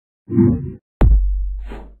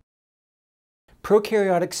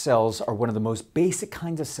Prokaryotic cells are one of the most basic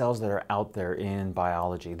kinds of cells that are out there in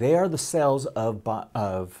biology. They are the cells of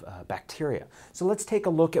bacteria. So let's take a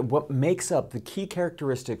look at what makes up the key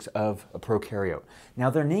characteristics of a prokaryote. Now,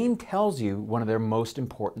 their name tells you one of their most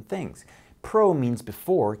important things. Pro means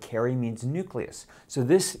before, kary means nucleus. So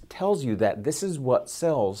this tells you that this is what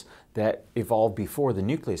cells that evolved before the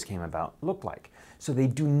nucleus came about look like. So they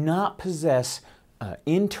do not possess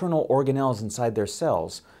internal organelles inside their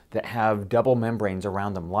cells that have double membranes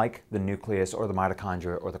around them, like the nucleus or the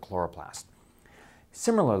mitochondria or the chloroplast.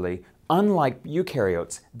 Similarly, unlike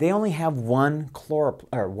eukaryotes, they only have one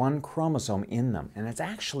chromosome in them, and it's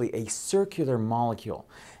actually a circular molecule.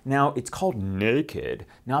 Now, it's called naked,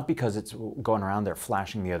 not because it's going around there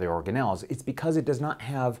flashing the other organelles, it's because it does not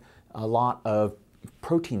have a lot of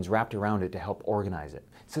proteins wrapped around it to help organize it.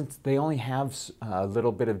 Since they only have a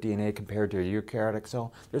little bit of DNA compared to a eukaryotic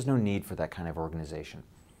cell, there's no need for that kind of organization.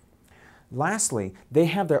 Lastly, they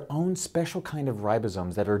have their own special kind of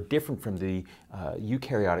ribosomes that are different from the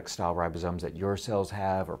eukaryotic style ribosomes that your cells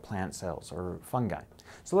have, or plant cells, or fungi.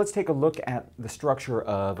 So let's take a look at the structure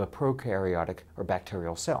of a prokaryotic or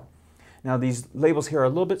bacterial cell. Now, these labels here are a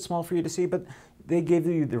little bit small for you to see, but they give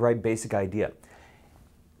you the right basic idea.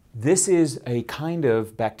 This is a kind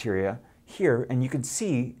of bacteria here, and you can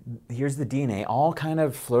see here's the DNA all kind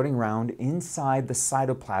of floating around inside the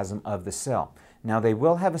cytoplasm of the cell. Now, they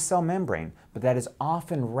will have a cell membrane, but that is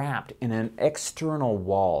often wrapped in an external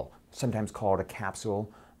wall, sometimes called a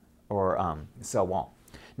capsule or cell wall.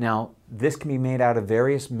 Now, this can be made out of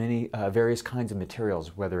various kinds of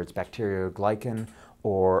materials, whether it's bacterioglycan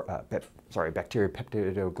or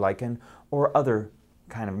bacteriopeptidoglycan or other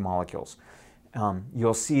kind of molecules.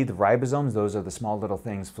 You'll see the ribosomes, those are the small little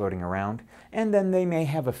things floating around, and then they may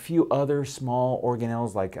have a few other small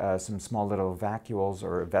organelles like some small little vacuoles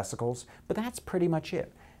or vesicles, but that's pretty much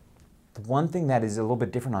it. The one thing that is a little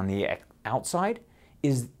bit different on the outside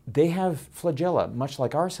is they have flagella, much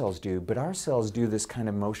like our cells do, but our cells do this kind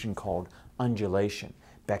of motion called undulation.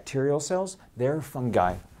 Bacterial cells, their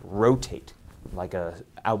fungi rotate like an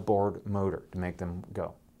outboard motor to make them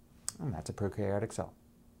go. And that's a prokaryotic cell.